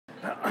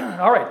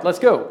All right, let's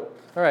go.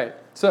 All right,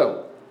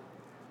 so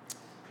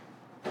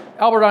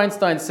Albert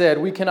Einstein said,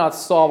 "We cannot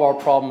solve our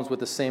problems with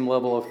the same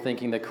level of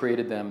thinking that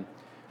created them."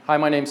 Hi,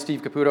 my name's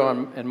Steve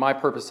Caputo, and my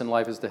purpose in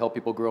life is to help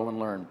people grow and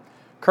learn.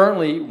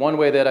 Currently, one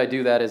way that I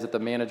do that is as the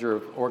manager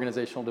of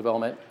organizational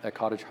development at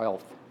Cottage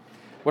Health.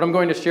 What I'm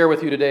going to share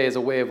with you today is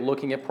a way of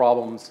looking at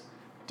problems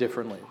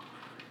differently.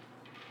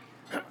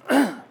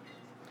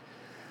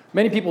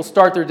 Many people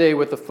start their day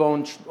with the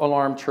phone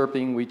alarm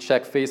chirping. We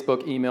check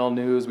Facebook, email,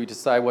 news. We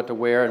decide what to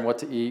wear and what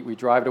to eat. We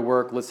drive to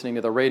work listening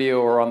to the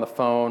radio or on the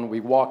phone.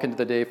 We walk into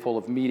the day full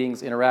of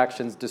meetings,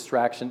 interactions,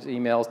 distractions,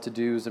 emails,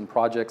 to-dos, and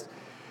projects.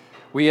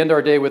 We end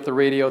our day with the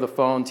radio, the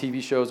phone,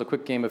 TV shows, a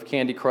quick game of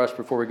Candy Crush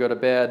before we go to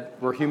bed.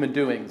 We're human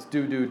doings,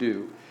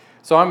 do.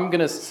 So I'm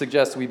going to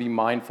suggest we be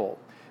mindful.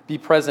 Be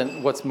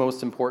present, what's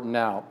most important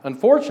now.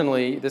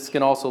 Unfortunately, this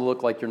can also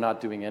look like you're not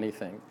doing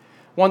anything.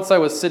 Once I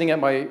was sitting at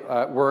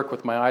my work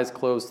with my eyes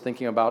closed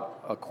thinking about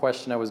a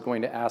question I was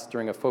going to ask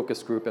during a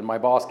focus group, and my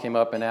boss came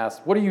up and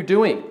asked, "What are you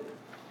doing?"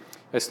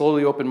 I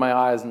slowly opened my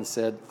eyes and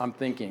said, "I'm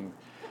thinking."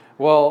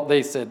 Well,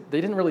 they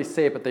didn't really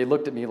say it, but they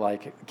looked at me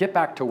like, "Get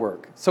back to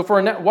work." So for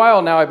a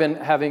while now, I've been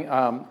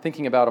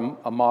thinking about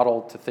a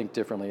model to think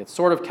differently. It's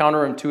sort of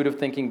counterintuitive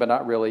thinking, but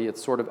not really.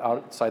 It's sort of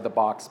outside the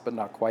box, but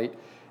not quite.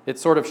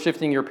 It's sort of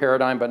shifting your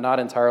paradigm, but not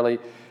entirely.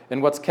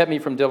 And what's kept me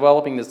from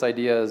developing this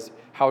idea is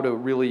how to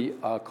really,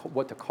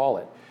 what to call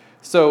it.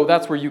 So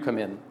that's where you come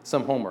in,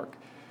 some homework.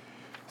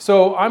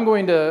 So I'm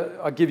going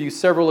to give you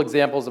several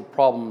examples of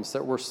problems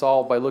that were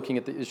solved by looking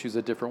at the issues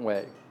a different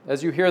way.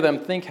 As you hear them,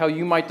 think how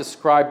you might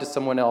describe to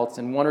someone else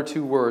in one or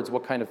two words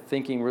what kind of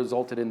thinking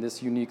resulted in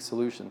this unique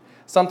solution.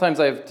 Sometimes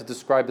I have to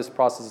describe this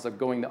process of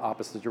going the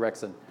opposite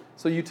direction.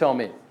 So you tell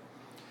me.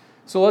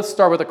 So let's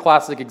start with a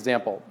classic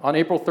example. On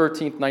April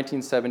 13th,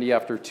 1970,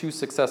 after 2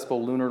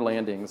 successful lunar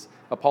landings,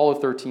 Apollo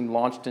 13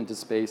 launched into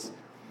space.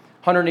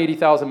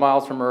 180,000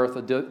 miles from Earth,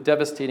 a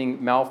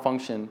devastating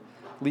malfunction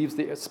leaves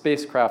the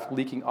spacecraft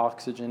leaking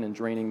oxygen and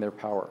draining their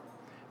power.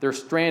 They're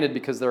stranded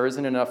because there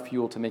isn't enough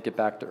fuel to make it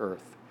back to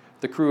Earth.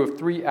 The crew of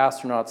 3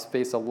 astronauts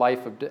face a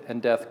life and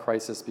death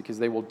crisis because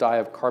they will die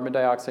of carbon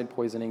dioxide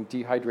poisoning,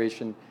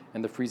 dehydration,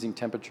 and the freezing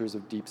temperatures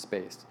of deep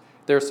space.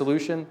 Their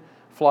solution?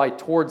 Fly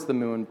towards the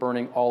moon,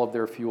 burning all of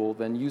their fuel,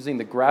 then using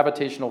the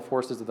gravitational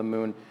forces of the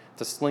moon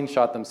to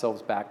slingshot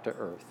themselves back to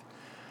Earth.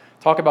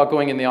 Talk about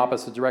going in the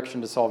opposite direction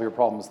to solve your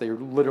problems. They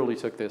literally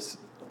took this.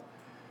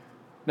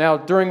 Now,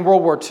 during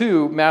World War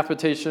II,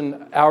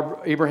 mathematician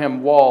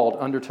Abraham Wald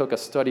undertook a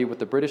study with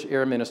the British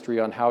Air Ministry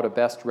on how to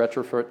best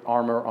retrofit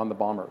armor on the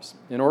bombers.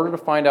 In order to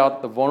find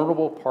out the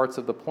vulnerable parts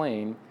of the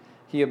plane,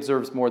 he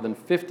observes more than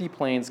 50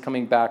 planes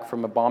coming back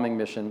from a bombing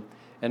mission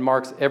and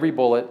marks every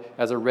bullet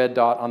as a red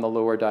dot on the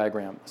lower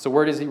diagram. So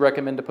where does he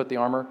recommend to put the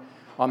armor?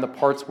 On the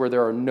parts where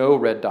there are no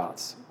red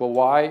dots. Well,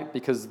 why?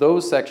 Because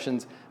those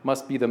sections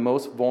must be the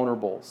most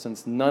vulnerable,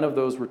 since none of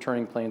those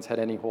returning planes had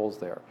any holes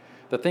there.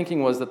 The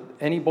thinking was that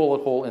any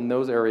bullet hole in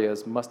those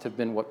areas must have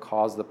been what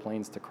caused the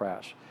planes to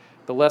crash.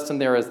 The lesson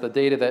there is the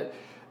data that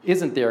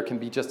isn't there can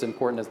be just as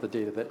important as the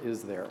data that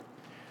is there.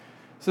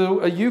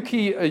 So a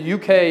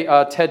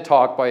UK TED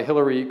Talk by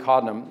Hilary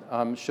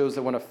Codnam shows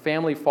that when a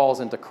family falls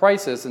into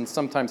crisis, and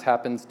sometimes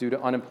happens due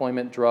to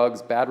unemployment,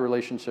 drugs, bad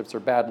relationships, or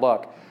bad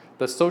luck,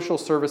 the social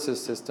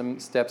services system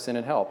steps in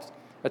and helps.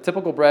 A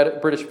typical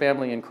British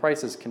family in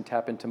crisis can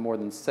tap into more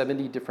than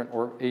 70 different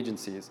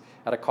agencies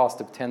at a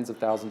cost of tens of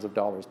thousands of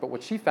dollars. But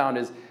what she found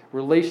is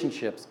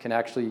relationships can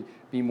actually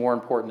be more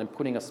important than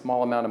putting a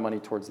small amount of money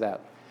towards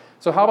that.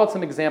 So how about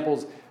some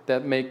examples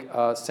that make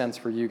sense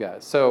for you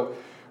guys? So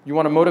you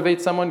want to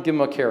motivate someone, give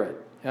them a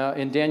carrot.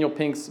 In Daniel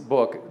Pink's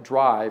book,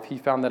 Drive, he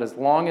found that as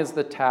long as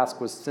the task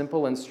was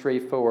simple and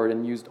straightforward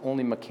and used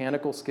only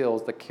mechanical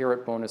skills, the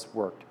carrot bonus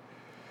worked.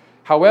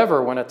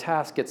 However, when a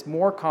task gets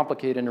more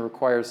complicated and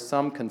requires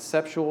some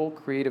conceptual,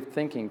 creative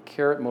thinking,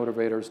 carrot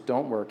motivators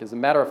don't work. As a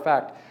matter of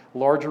fact,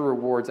 larger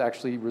rewards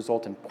actually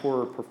result in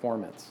poorer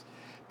performance.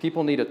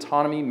 People need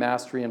autonomy,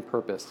 mastery, and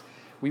purpose.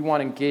 We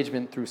want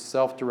engagement through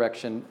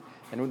self-direction,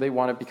 and they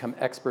want to become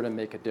expert and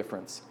make a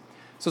difference.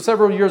 So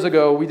several years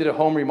ago, we did a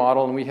home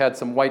remodel, and we had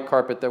some white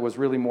carpet that was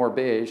really more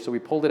beige, so we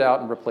pulled it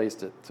out and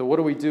replaced it. So what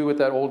do we do with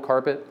that old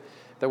carpet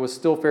that was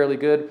still fairly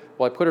good?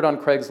 Well, I put it on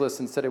Craigslist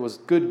and said it was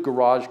good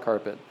garage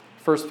carpet.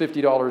 First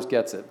 $50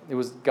 gets it. It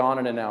was gone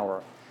in an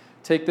hour.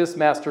 Take this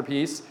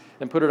masterpiece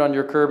and put it on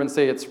your curb and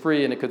say it's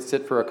free, and it could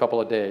sit for a couple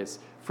of days.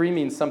 Free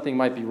means something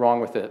might be wrong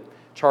with it.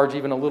 Charge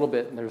even a little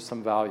bit, and there's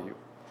some value.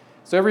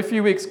 So every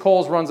few weeks,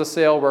 Kohl's runs a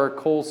sale where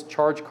Kohl's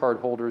charge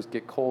card holders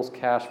get Kohl's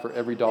cash for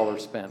every dollar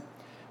spent.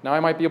 Now, I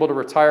might be able to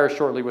retire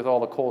shortly with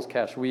all the Kohl's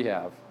cash we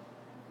have.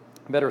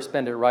 Better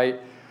spend it right.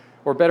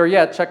 Or better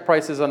yet, check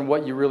prices on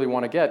what you really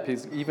want to get,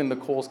 because even the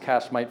Kohl's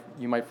cash,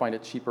 you might find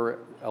it cheaper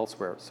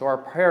elsewhere. So our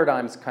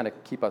paradigms kind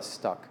of keep us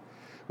stuck.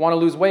 Want to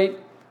lose weight?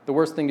 The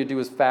worst thing to do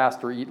is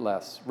fast or eat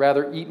less.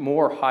 Rather, eat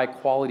more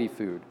high-quality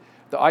food.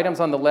 The items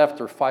on the left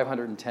are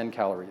 510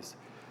 calories.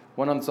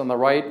 One's on the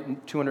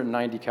right,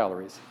 290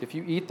 calories. If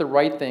you eat the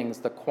right things,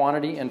 the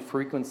quantity and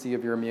frequency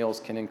of your meals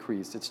can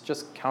increase. It's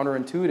just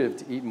counterintuitive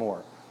to eat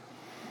more.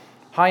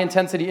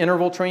 High-intensity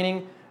interval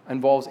training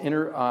involves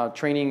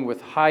training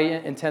with high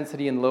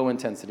intensity and low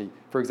intensity.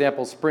 For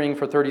example, sprinting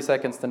for 30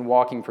 seconds, then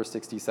walking for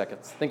 60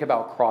 seconds. Think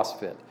about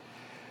CrossFit.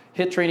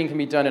 HIIT training can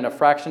be done in a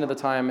fraction of the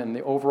time, and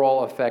the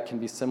overall effect can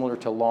be similar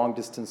to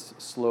long-distance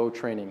slow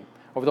training.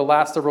 Over the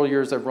last several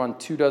years, I've run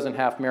 24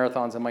 half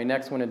marathons, and my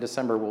next one in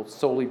December will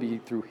solely be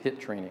through HIIT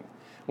training.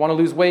 Want to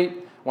lose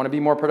weight? Want to be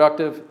more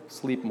productive?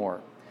 Sleep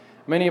more.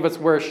 Many of us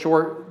wear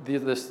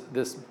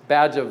this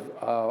badge of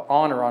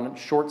honor on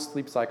short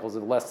sleep cycles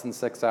of less than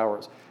 6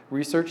 hours.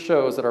 Research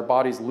shows that our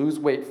bodies lose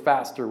weight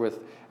faster with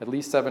at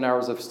least 7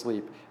 hours of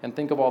sleep. And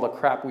think of all the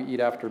crap we eat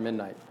after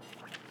midnight.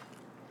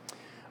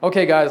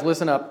 Okay, guys,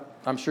 listen up.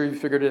 I'm sure you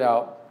figured it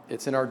out.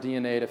 It's in our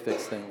DNA to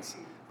fix things.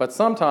 But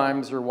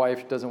sometimes your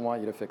wife doesn't want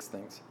you to fix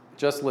things.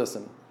 Just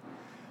listen.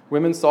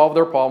 Women solve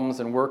their problems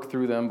and work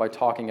through them by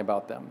talking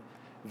about them.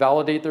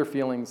 Validate their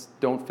feelings,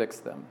 don't fix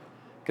them.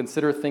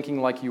 Consider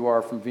thinking like you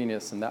are from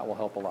Venus, and that will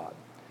help a lot.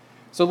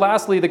 So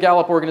lastly, the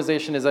Gallup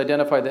organization has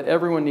identified that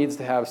everyone needs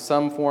to have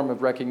some form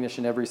of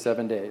recognition every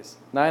 7 days.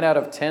 9 out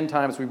of 10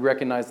 times we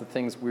recognize the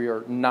things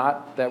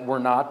that were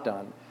not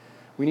done.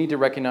 We need to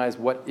recognize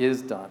what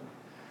is done.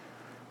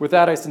 With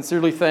that, I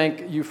sincerely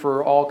thank you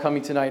for all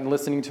coming tonight and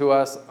listening to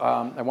us.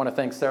 I want to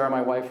thank Sarah,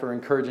 my wife, for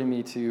encouraging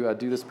me to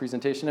do this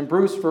presentation, and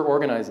Bruce for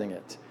organizing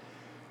it.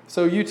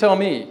 So you tell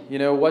me,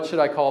 what should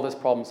I call this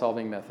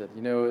problem-solving method?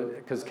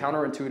 Because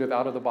counterintuitive,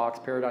 out-of-the-box,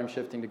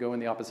 paradigm-shifting to go in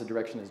the opposite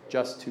direction is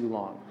just too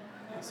long.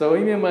 So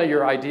email me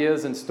your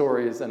ideas and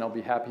stories, and I'll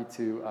be happy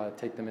to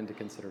take them into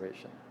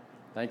consideration.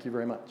 Thank you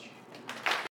very much.